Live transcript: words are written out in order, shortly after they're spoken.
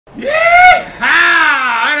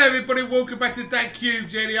everybody, welcome back to Dad³.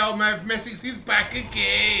 Jenny, old man Messix is back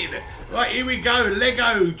again. Right, here we go.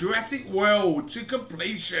 Lego Jurassic World to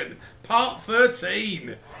completion, part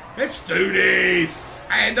 13. Let's do this.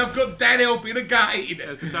 And I've got Dad helping again.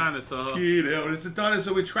 There's a dinosaur. There's a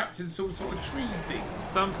dinosaur. We're trapped in some sort of tree thing.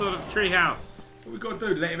 Some sort of tree house. What we got to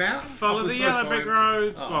do? Let him out? Follow the yellow brick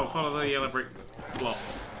road. Oh. Well, follow the yellow brick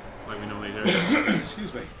blocks, like we normally do.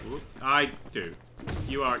 Excuse me. I do.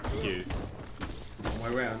 You are excused.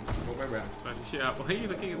 One way round. One way round. Shit up. Why are you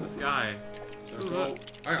looking at the sky? Oh,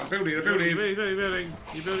 hang on, building. You're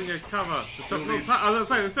building a cover to stop little I was going to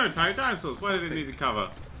say, there's no tiny dinosaurs. Why did it need a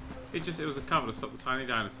cover? It was a cover to stop the tiny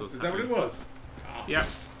dinosaurs. Is that what it was? Yep.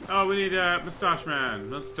 Oh, we need a Moustache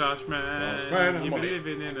Man. Moustache Man. You've been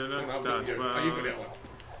living in a moustache world. Oh, you can get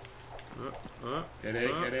one. Get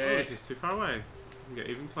it. Oh, this is too far away. We can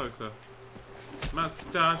get even closer.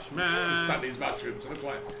 Moustache Man. He's done these mushrooms. Look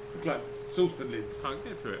like saucepan lids. Can't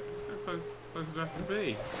get to it. How close do I have to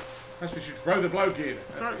be? Perhaps we should throw the bloke in.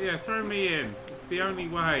 Throw me in. It's the only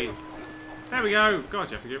way. There we go. God,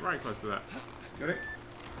 you have to get right close to that. Got it?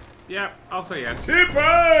 Yep, I'll say yes. Tim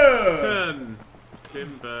Burton.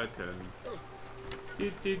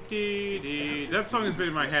 That song has been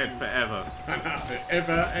in my head forever.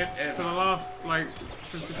 Ever and ever. For the last,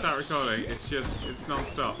 since we start recording, it's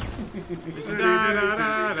non-stop. It's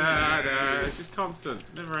da-da-da-da-da. It's just constant,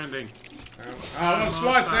 never ending. I'm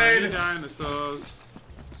slicing! Dinosaurs.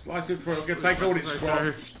 Slicing through. I'm going to take all this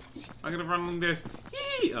square. I'm going to run along this.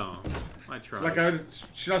 Oh, I tried.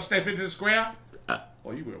 Should I step into the square?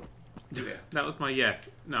 Oh, you will. Yeah. That was my yes.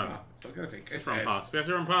 No. So I'm going to think. Let's run past. We have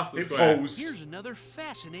to run past the square. Here's another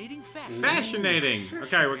fascinating fact. Fascinating!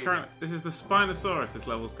 Okay, this is the Spinosaurus, this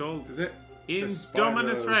level's called. Is it?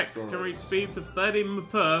 Indominus Rex can reach speeds of 30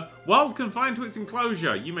 mph while confined to its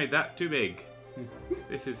enclosure. You made that too big.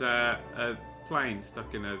 This is a plane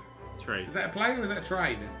stuck in a tree. Is that a plane or is that a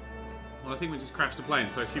train? Well, I think we just crashed a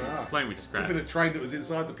plane, so I assume it's the plane we just crashed. Could be the train that was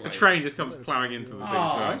inside the plane. A train just comes ploughing into the thing.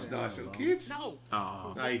 Oh, that's nice little kid. No!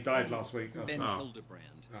 Oh. No, he died last week. Ben Hildebrand.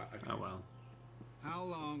 Oh, well. How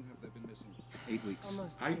long have they been missing? 8 weeks.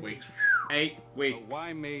 Almost 8 weeks. 8 weeks.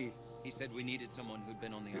 Why me? He said we needed someone who'd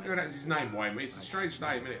been on the island. That's his name, Wayne. It's a strange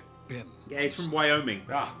name, isn't it? Ben. Yeah, he's from Wyoming.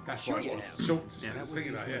 Ah, that's what it was. Short. Yeah, that was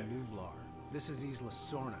Isla Nublar. This is Isla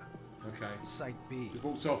Sorna. Okay. Site B. We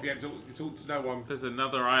walked off. You talked to no one. There's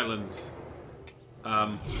another island.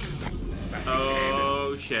 Oh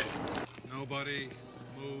shit. Nobody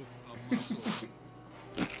move a muscle.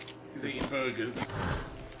 He's eating burgers.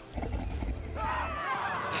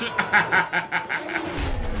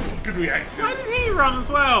 Good reaction. Why did he run as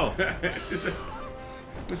well?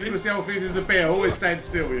 He was the old thing, there's a bear, always stand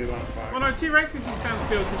still. You're like, fuck. Well, no, T-Rexes you stand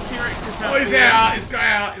still because T-Rexes have. Oh, he's out! He's got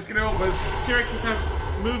out! He's gonna help us. T-Rexes have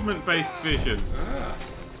movement-based vision. Ah.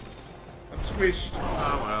 I'm squished.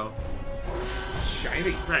 Oh well.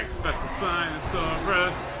 Shiny. Rex versus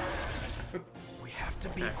Spinosaurus. We have to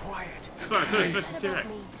be quiet. Spinosaurus versus T-Rex.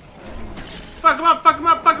 Fuck him up! Fuck him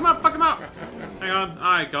up! Fuck him up! Fuck him up! Hang on,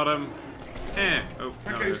 I got him. Eh. Oh,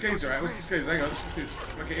 no, okay, his keys are out. What's his keys? Hang on.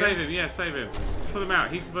 Save him, yeah, save him. Pull him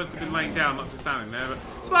out. He's supposed to have been laying down, not just standing there. But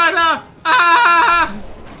Spider! Ah!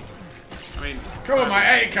 I mean, come on,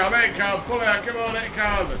 mate. Let it come. Pull out. Come on, let it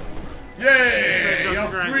come. Yeah, you're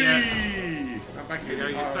free. Yeah. I'm back Here here.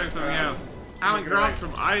 you go. You say something else. Alan Grant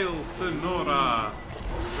from Isle Sonora.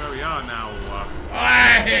 Where we are now.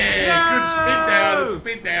 Hey, no! Good spin down. It's a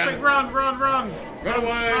spin down. Quick, run! Run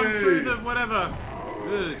away. Run through the whatever.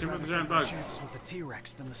 Jump with the giant bugs. Chances with the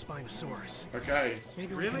T-Rex than the Spinosaurus. Okay.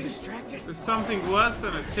 Maybe really? We're distracted. There's something worse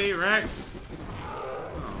than a T-Rex.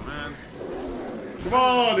 Oh man. Come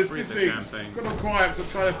on, it's Freeze good the things. Come on, quiet. I'm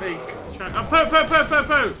trying to think. Oh,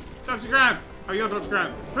 poo! Dr. Grant. Oh, you're Dr.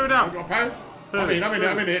 Grant. Poo it I've up. got a poo. I'm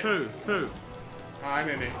in it. Poo. I'm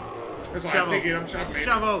in it. That's what Shovel. I'm digging. I'm shoveling.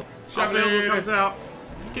 Shovel. Shoveling comes out.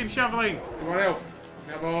 Keep shoveling. Come on, help.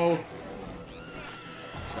 Shovel.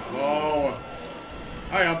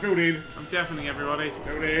 Hey, I'm building. I'm deafening everybody.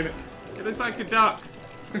 Building. It looks like a duck.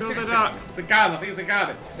 Build a duck. It's a gun. I think it's a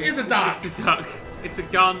gun. It is a duck. It's a duck. It's a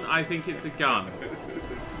gun. I think it's a gun.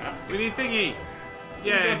 We need thingy.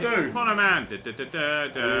 Yeah. Pono man.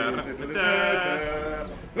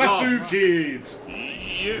 Lasso kids.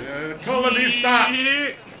 Colonies duck.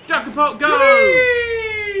 Duckapult go.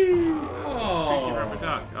 Oh. Squeaky rubber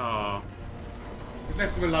duck. Oh. We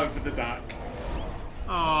left him alone for the duck.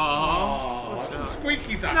 Oh. It's a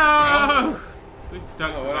squeaky duck. No. At least the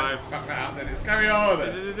duck's alive. Fuck that up then. It's carry on.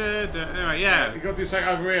 Anyway, yeah. You got to do something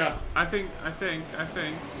over here. I think.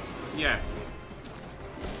 Yes.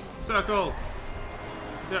 Circle.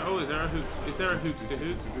 is there a hook? Is there a hook to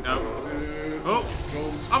hook? No.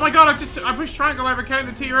 Oh my god! I pushed triangle. I became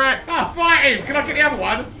the T-Rex. Ah, fight him! Can I get the other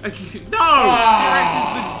one? No! T-Rex is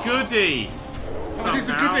the goodie. Oh, he's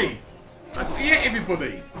a goodie. That's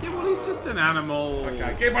everybody. Yeah, well, he's just an animal.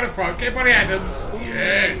 Okay, get him by the throat. Get him by the Adams.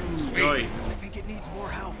 Yeah, sweet. Nice. I think it needs more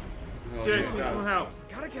help. T-Rex needs more help.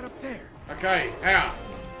 Gotta get up there. Okay, how?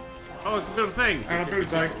 Oh, I can build a thing. And I'm building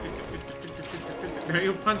something.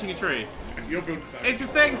 You're punching a tree. You're building something. It's a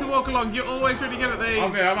thing to walk along. You're always really good at these.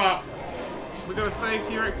 I'm there, I'm up. We've got to save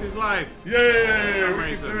T-Rex's life. Yeah,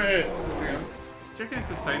 we can do it. Hang on. Do you reckon it's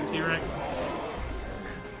the same T-Rex?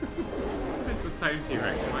 It's the same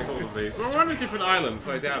T-Rex in like all of these. We're on a different island,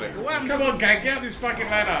 so I doubt it. Come on, gang, get up this fucking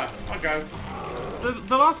ladder. I'll go.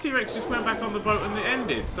 The last T-Rex just went back on the boat and it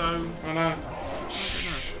ended, so... I know.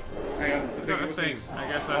 Hang on, it's the Got a thing. thing, I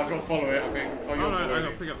guess. I've got to follow it, I think. Oh, Oh you're no, following I got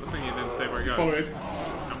to it. pick up the thingy and then say where it goes. Follow it.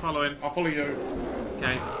 I'm following. I'll follow you.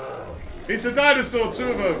 Okay. It's a dinosaur, two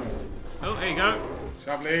of them. Oh, there you go.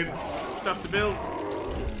 Shovel in. Stuff to build.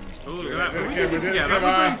 Oh, look at that. Do it We're again, doing do it together. again,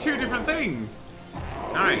 We're doing man. two different things.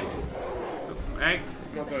 Nice. Got some eggs.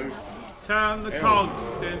 Got to. Turn the Ew. cogs.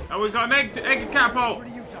 Oh, we've got an egg catapult. What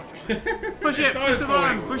are you touching? Push it. Push the Dinosaur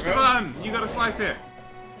button. eggs, Push the yeah. button. You got to slice it.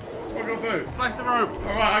 What do I got to do? Slice the rope.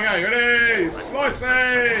 Alright, okay, ready? Slice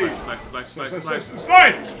it! Slice.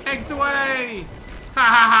 Slice! Eggs away. Ha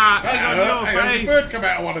ha ha. Egg on your Hey, there's a face. bird come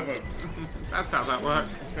out of one of them. That's how that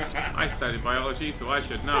works. I studied biology, so I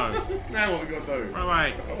should know. Now what we got to do? Run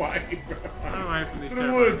away. Away. Run away from these To the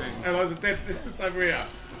terrible woods. things. And there's a dead this over here.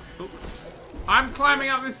 Oh. I'm climbing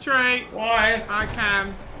up this tree. Why? I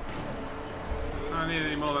can. I don't need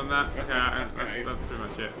any more than that. Okay, Okay. that's pretty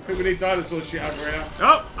much it. I think we need dinosaur shit over here.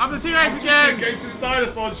 Oh, I'm the T-Rex again. Get to the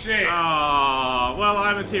dinosaur shit. Oh, well,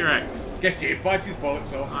 I'm a T-Rex. Get him, bite his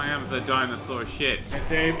bollocks off. I am the dinosaur shit. Get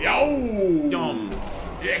him. Yo! Yum,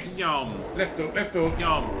 Yes! yum, Left hook, left hook.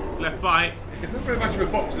 yum. Left bite. It's not very much of a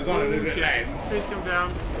boxers, are they? It lands. Please come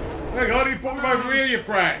down. Hang on, you put him over here, you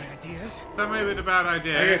prat. Ideas? That may have been a bad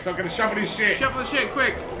idea. Yes, I'm going to shovel his shit. Shovel the shit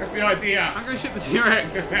quick. That's the idea. I'm gonna ship the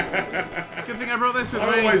T-Rex. Good thing I brought this with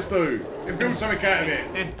I me. always do. And build something out of it.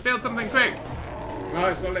 Yeah, build something quick. No,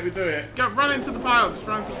 it's not let me do it. Go, run into the pile. Just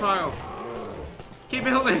run into the pile. Keep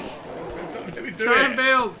building. It's not let me do Try it. and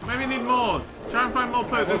build. Maybe need more. Try and find more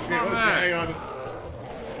poo. There's more over Hang there. on.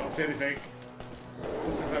 Can't see anything.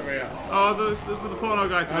 What's this over here? Oh, that's for the porno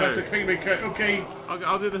guy to Oh, that's a do. thing we cut. Okay.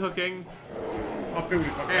 I'll do the hooking. I'll build it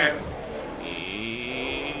if I Here. can.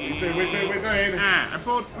 We're doing. Ah, I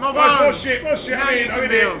pulled more Oh, it's more bones. shit, more shit. Now I'm you in can it.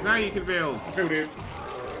 build. Now you can build. Build it.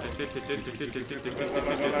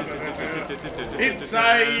 It's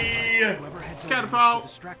a Whoever heads over Catapult. needs to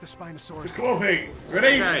distract the Spinosaurus. claw thing. Ready?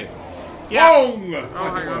 Okay. Yeah. Boom!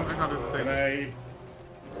 Oh, hang on. I can't do the thing. Ready?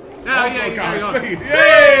 Yeah, Oh, yeah, God, hang on. speed.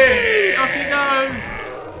 Yay! Off you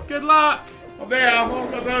go. Good luck. I'm there. What am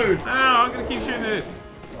I going to do? No, I'm gonna keep shooting this.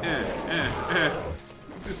 Yeah.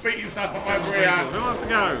 Just beating stuff up over Who here. wants to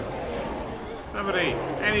go? Somebody,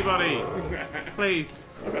 anybody, please.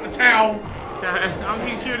 I've got the towel. Okay, I'll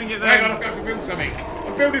keep shooting it Hang on, then. I've got to build something.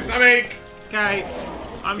 I'm building something. Okay,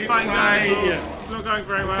 I'm It's fighting a- dinosaurs. It's not going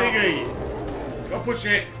very well. Thingy. Gotta push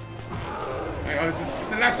it. Hang on,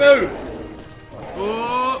 it's a lasso.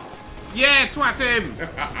 Oh, yeah, twat him.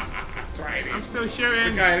 Try him. I'm still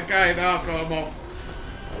shooting. Okay, now I've got him off.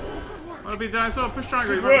 Wanna be a dinosaur? Push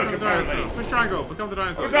triangle. Good You might work, become the dinosaur. apparently. Push triangle. Become the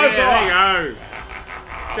dinosaur. I'm a dinosaur. Yeah, there you go.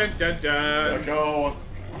 Dun dun dun. Go.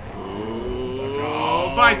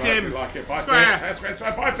 Oh, bite him. Like it. Bite Square. him.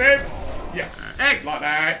 Square. Bite him. Yes. X. Like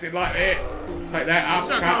that. Did like it. Take that.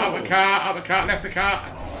 Circle. Uppercut. Left the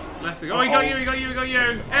cut. Left to go. Oh, he got you. He got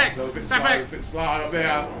you. X. So a bit Tap slow. X. A bit slow up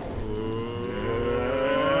there.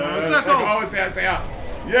 Circle. Oh, it's there.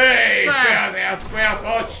 Yay! Square. Square.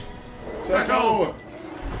 Push. Circle.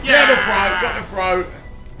 Yeah, the throat. Got the throat.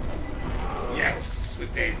 Yes, we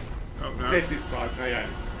did. Oh, no. Dead this time. No, yeah.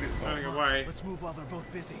 This Running time. away. Let's move while they're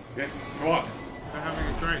both busy. Yes, come on. They're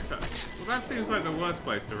having a great time. Well, that seems like the worst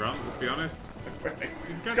place to run, let's be honest.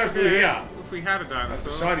 Let's go through here. If we had a That's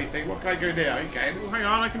dinosaur. a shiny thing. What can I go there? You can. Oh, hang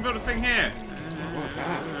on, I can build a thing here. What's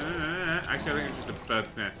that? Actually, I think it's just a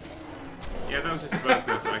bird's nest. Yeah, that was just a bird's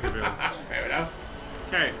nest I could build. Fair enough.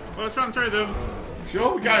 Okay, well, let's run through them.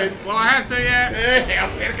 Sure, we're going. Well, I had to, yeah. Yeah,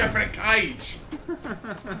 I'm gonna go for the cage.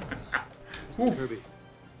 Oof. Kirby.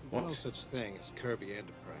 What? No such thing as Kirby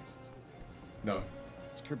Enterprise. No.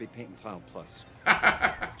 It's Kirby Paint and Tile Plus.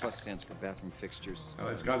 Plus stands for bathroom fixtures. Oh,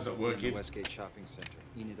 this guy's not We're in working. the Westgate Shopping Center,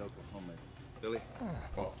 Enid, Oklahoma. Billy,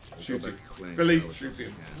 Oh, shoot him. back to Clan Billy, Charlotte. shoot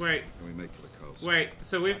him. Wait, And we make for the coast. wait.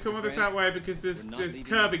 So we've come with this that way because this we're not this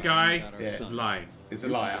leaving Kirby this guy island without our is son. lying. It's a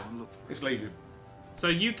liar. Let's leave him. So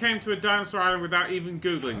you came to a dinosaur island without even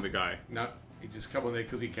Googling the guy? No, he just come on there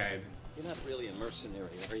because he can. You're not really a mercenary,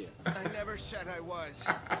 are you? I never said I was.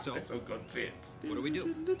 So, It's all got tits. what do we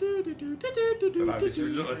do? Don't know, this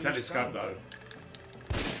is not a telescope though.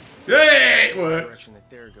 Yeah, it works. That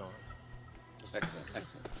they're going. Excellent,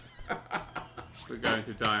 excellent. We're going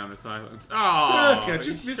to die on this island. Oh, Turkey, I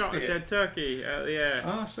just he missed shot it. a dead turkey out of the air.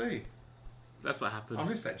 Ah, I see. That's what happens. I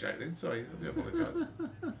missed that joke then. Sorry, I do apologise.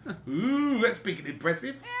 Ooh, that's big and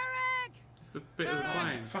impressive. Eric! It's the bit of the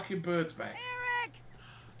plane. Fucking bird's back.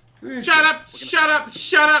 Eric! Shut up! Shut up!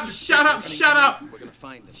 Shut up! Shut up! Shut up! We're gonna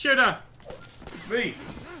find him. Shooter! It's me.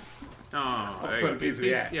 Oh, there you fun go. piece of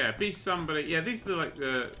yak. Yeah, be somebody. Yeah, these are like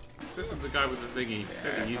the. This is the guy with the thingy.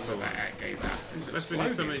 They're useful. Unless we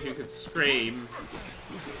need somebody who could scream.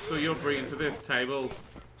 So you're bringing to this table.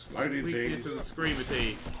 Exploding Weakness things. and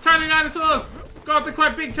screamity. Tiny dinosaurs! God, they're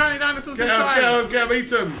quite big tiny dinosaurs Get this up, time! get up, get up, eat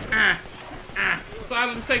them. This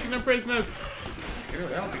island is taking them prisoners. Get up,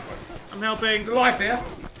 they're big ones. I'm helping. There's a life there.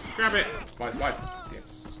 Grab it. Spice, spice.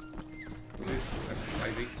 Yes. What's this? That's a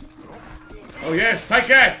saving. Oh yes, take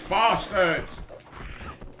it, bastards.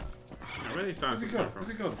 Now, where are these Where's he dinosaurs gone? come from?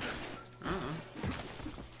 Where's he gone? I don't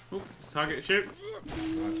know. Oop, target shoot.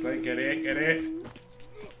 Nicely, get it, get it.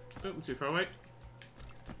 Oop, too far away.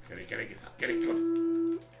 Get it, get it, get it, got it.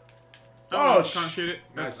 Oh, Oh, can't shoot it.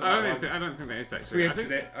 No, That's, it's not that I don't think that is actually. I Preempted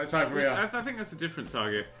think, it. It's over here. I think that's a different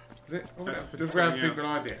target. Is it? Oh, That's no. for The round something thing else.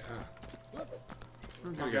 behind it.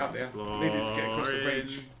 Can't get up there. Needed to get across the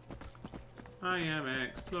bridge. I am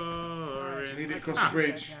exploring. Need it across the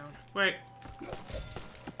bridge. Wait.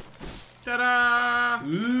 Ta-da!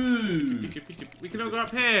 Ooh. We can all go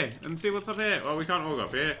up here and see what's up here. Well, we can't all go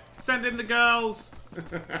up here. Send in the girls.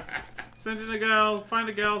 Send in a girl. Find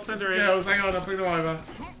a girl. Send her in. Girls, hang on, I'll bring them over.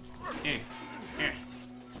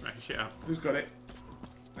 Smack shit up. Who's got it?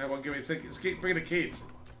 Hang on, give me a second. Bring the kids.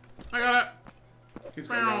 I got it. Kids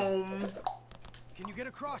got it. Boom. Can you get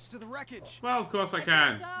across to the wreckage? Well, of course I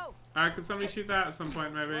can. So, Could somebody shoot that at some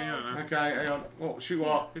point, maybe? I don't know. Okay, hang on. What? Shoot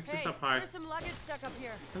what? It's just hey, up high. there's some luggage stuck up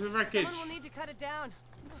here. There's a wreckage. Someone will need to cut it down.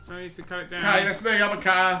 Someone needs to cut it down. Okay, that's me. I'm a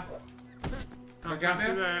car. Can't Get out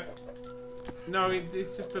do there? that. No,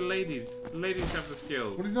 it's just the ladies. The ladies have the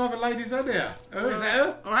skills. What is other ladies on there? Oh, is that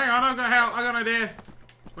her? Oh, hang on, I got an idea.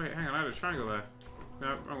 Wait, hang on, I had a triangle there.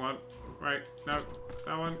 No, wrong one. Right, no,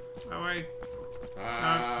 that one, that way.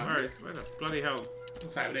 No, where the bloody hell?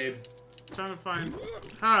 What's happening? Trying to find.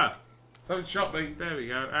 Ah, Someone shot me. there we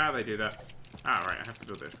go. Ah, they do that. Ah, right, I have to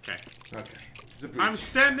do this. Okay. Okay. It's a bridge. I'm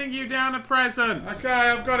sending you down a present. Okay,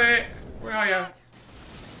 I've got it. Where are you?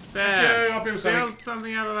 There. Thank you, I'll build something. Build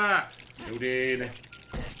something out of that. Building.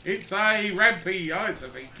 It's a rampy. Oh, it's a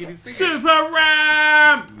big kid. It's thinking. Super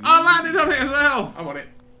ramp! I landed on it as well. I'm on it.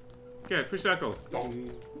 Good, push circle.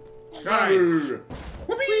 Dong. Go. Right.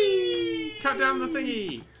 Whoopee. Cut down the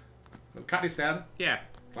thingy. Cut this down. Yeah,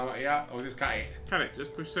 Climb up here. I'll just cut it. cut it.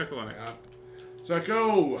 Just push circle on it.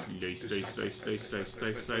 Circle. Stay. She's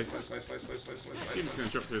She's gonna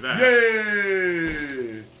drop through there.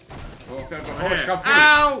 Yay! Oh, I found my horse come through.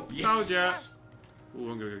 Ow! Yes. Told ya. Ooh,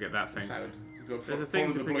 I'm gonna go get that thing. What's happened? You've got to There's a follow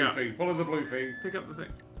thing to the pick blue up. thing. Follow the blue thing. Pick up the thing.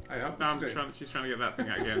 Hang on. No, she's trying to get that thing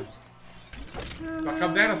out again. Do I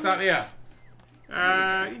come down or start here? You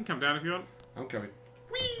can come down if you want. I'm coming.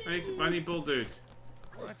 I need bull dude.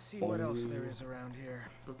 Let's see what else there is around here.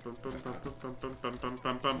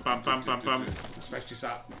 Smash this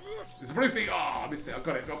up. There's a blue thing. Oh, I missed it. I've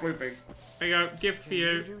got it. Got a blue thing. There you go. Gift for Can you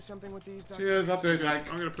you. do something with these? Cheers. I'll do it,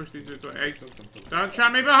 Jake. I'm gonna push these bits away. Don't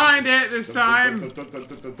trap me behind it this time.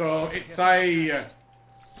 It's a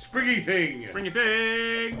springy thing. Springy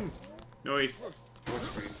thing. Nice. What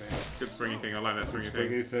springy thing? Good springy thing. I like that springy thing.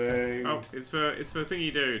 Springy thing. Oh, it's for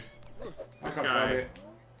thingy dude. I This can't guy. find it.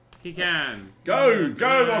 He can. Go,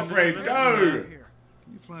 my friend, go. Here.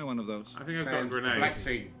 You fly one of those. I think I've got a Sand, grenade. black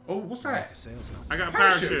thing. Oh, what's that? It's a sales guy. I got a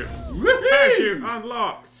parachute. Woohoo! Parachute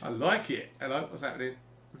unlocked. I like it. Hello, what's happening?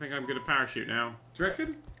 I think I'm good at parachute now. Do you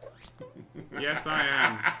reckon? Yes, I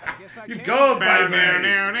am. Guess I You've can. gone, Bow, baby. now,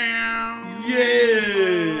 now, now.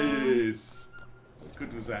 Yes. What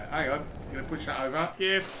good was that? Hang on, you gonna push that over?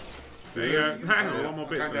 Gift. There you go. Good. Hang on, a lot more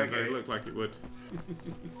bits Okay, than okay. it looked like it would.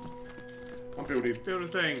 I'm building. Build a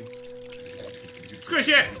thing. Squish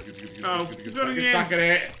it! Oh, he's building Get it. stuck in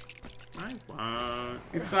it. I won't.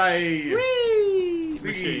 It's a Whee! thingy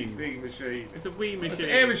Machine. thing machine. It's a wee It's machine.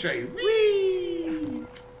 an air machine. Whee!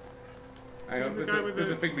 Hang on, Who's the guy with there's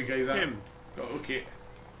the- a thing we gave that. Him. Got to hook it.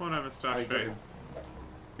 Porno moustache I got him. face.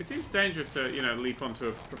 It seems dangerous to, you know, leap onto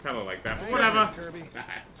a propeller like that. But Hang whatever. on, Kirby.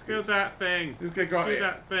 It's Build that thing. Who's gonna grab Do it?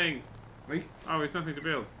 that thing. Me? Oh, it's nothing to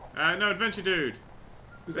build. No, adventure dude.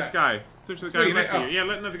 Who's This that? guy. Touch the guy me, left oh. of you. Yeah,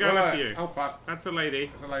 look, the guy left of you. Oh fuck. That's a lady.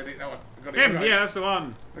 That's a lady. That one. I got Him, Right. yeah, that's the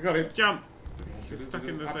one. I got him. Jump. She's stuck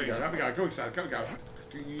in the Up we thing. go. Up we go. Go inside. Go.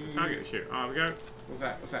 Target shoot. Oh, we go. What's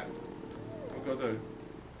that? What's that? What gotta do?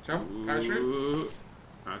 Jump? Parachute? Ooh.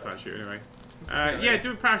 Oh, I can't shoot anyway. that? Yeah,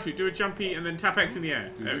 do a parachute, do a jumpy, and then tap X in the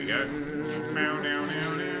air. There we go.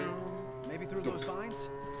 Meow. Maybe through those vines?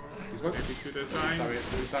 What? Maybe through those lines.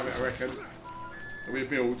 Something, I reckon. Are we a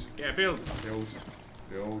build? Yeah, build.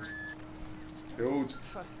 Build. No,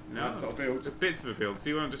 That's not a build. there's bits of a build, so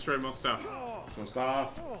you want to destroy more stuff. Some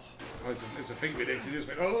stuff. Oh, there's a thing with it. You just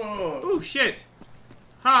went, oh! Oh shit!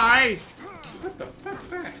 Hi! What the fuck's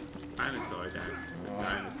that? Dinosaur, Dad. It's a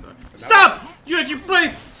dinosaur. Stop! You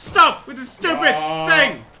please stop with the stupid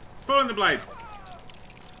thing! Follow the blades.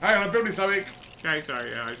 Hang on, I'm building something. Okay,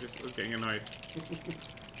 sorry, yeah, I was getting annoyed.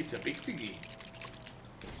 It's a big thingy.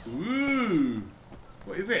 Ooh!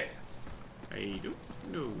 What is it? Hey,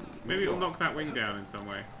 no. Maybe it'll knock that wing down in some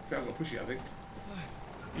way. I think I've got to push it, I think.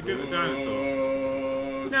 You built a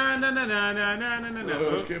dinosaur.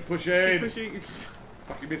 No. Let's get pushing. Keep pushing.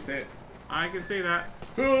 Fucking missed it. I can see that.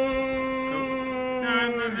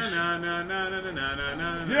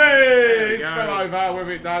 Yay! It's fell over. Where have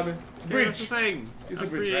it done? It's a That's bridge. the thing. It's a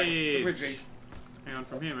bridge. It's a bridge. Hang on,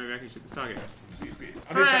 from here maybe I can shoot this target. I need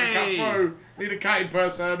something cut through. Need a cutting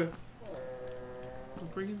person. I'm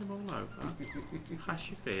bringing them all over. Hush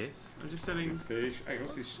your face. I'm just sending. Fish. Hey,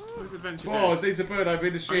 what's this? Where's Adventure Oh, Dude? there's a bird over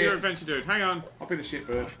in the Oh, you're ship. Adventure Dude. Hang on. I've been a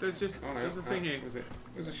shipbird. There's a thing here. Where's it?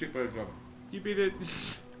 Where's the shipbird gone? You be the.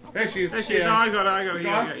 There she is. There she is. No, I got it. You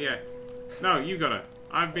got Yeah. No, you got it.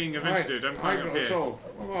 I'm being Adventure Dude. I'm I climbing ain't up got it at here. all.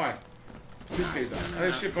 What am I? This geezer.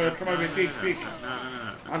 There's shipbird. Come over here. Dig. No.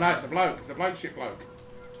 Oh no, it's a bloke. It's a bloke ship bloke.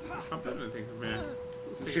 I can't build anything from here.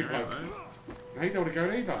 It's a ship bloke. No, you don't want to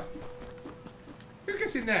go either. Who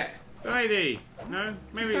gets in there? The lady. No,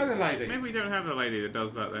 maybe. She's not a lady. Maybe we don't have the lady that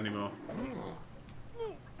does that anymore.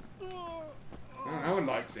 Oh, no one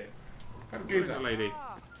likes it. What Where's geezer? the lady?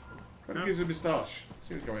 What gives a moustache?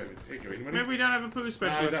 See who's going in. Maybe we don't have a poo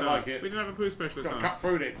specialist. don't on like us. it. We don't have a poo specialist. Got on to cut us.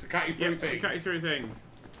 through it. It's a cutty through Yep, it's a thing. cutty through thing.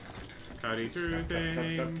 Cutty through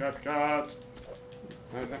thing. Cut.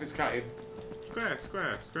 No, nothing's cutting. Square. I got it. Go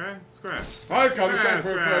Square.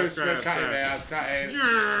 through. Cut it now. Cut it. Took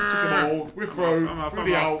Yeah. them all. We're through. I'm off, Through I'm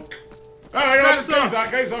the off. hulk. Oh, hang on.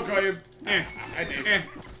 Dinosaur. Geezer got him. I did.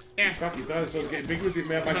 Eh. Fucking dinosaur's getting big. Was it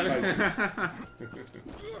my imagination? I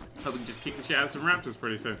can just kick the shit out of some raptors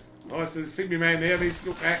pretty soon. Oh, it's a Figmy man there. Let's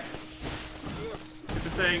look at. It's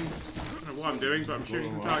a thing. I don't know what I'm doing, but I'm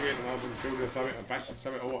shooting some targets. I'm building something. I'm bashing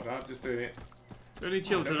something or whatnot. Just doing it. Don't need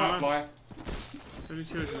children on Butterfly. us. Don't need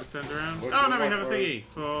children to send around. What- Oh no, we what- have a thingy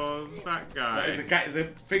for that guy. There's a cat. There's a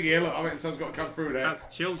figure here. Look, I mean, someone's got to come through there. That's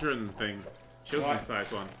children thing. Children's Right.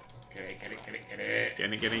 size one. Get it.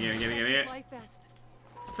 Getting it. Life vest.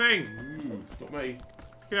 Thing. Ooh, not me.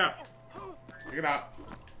 Pick it up. Pick it up.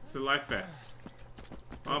 It's a life vest.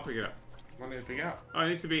 I'll pick it up. I need to pick it up. Oh, it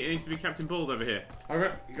needs to be Captain Bald over here.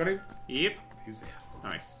 Over. You got him? Yep. Who's there?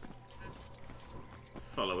 Nice.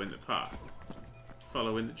 Following the path.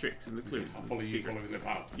 Following the tricks and the clues. I'll and follow you. secrets. Following the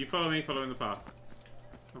path. You follow me, following the path.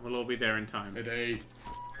 And we'll all be there in time. Ready.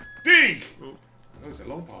 Dig. Oh, Oh, it's a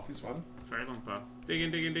long path. This one. very long path.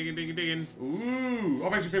 Digging. Ooh.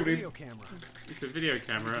 I'm actually building. Video camera. It's a video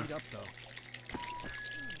camera. Beat up though.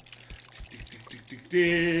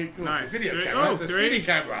 Dig. Oh, Nice. it's a video Three- camera. oh, It's a 3, cine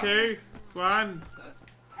camera. 2, 1.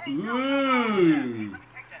 Ooh. It's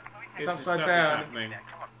This upside stuff is down. happening.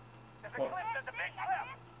 What?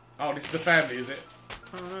 Oh, this is the family, is it?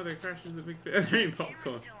 Oh no, they're crashing the big pit. They're eating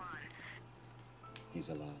popcorn. He's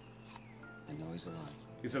alive. I know he's alive.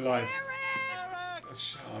 He's alive.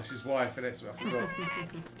 Oh, it's his wife, and that's what I forgot.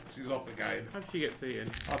 She's off again. How'd she get eaten?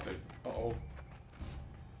 I'll do. Uh-oh.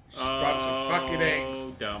 She's grabbed some fucking eggs.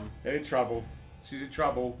 Oh, dumb. They're in trouble. She's in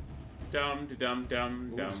trouble. Dumb.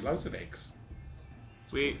 Ooh, there's loads of eggs.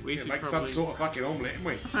 We Yeah, should make probably... some sort of fucking omelette,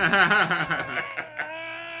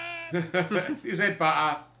 haven't we? His head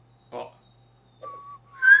butter. Oh.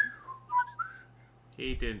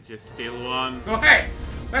 He didn't just steal one. Oh, hey!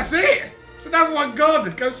 That's it! It's another one gone.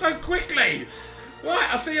 It goes so quickly. Right,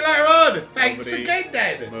 I'll see you later on. Thanks Somebody again,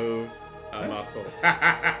 then. Move a muscle. Can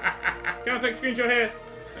I take a screenshot here?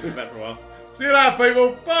 I'll be back for a while. See you later,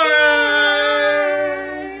 people. Bye!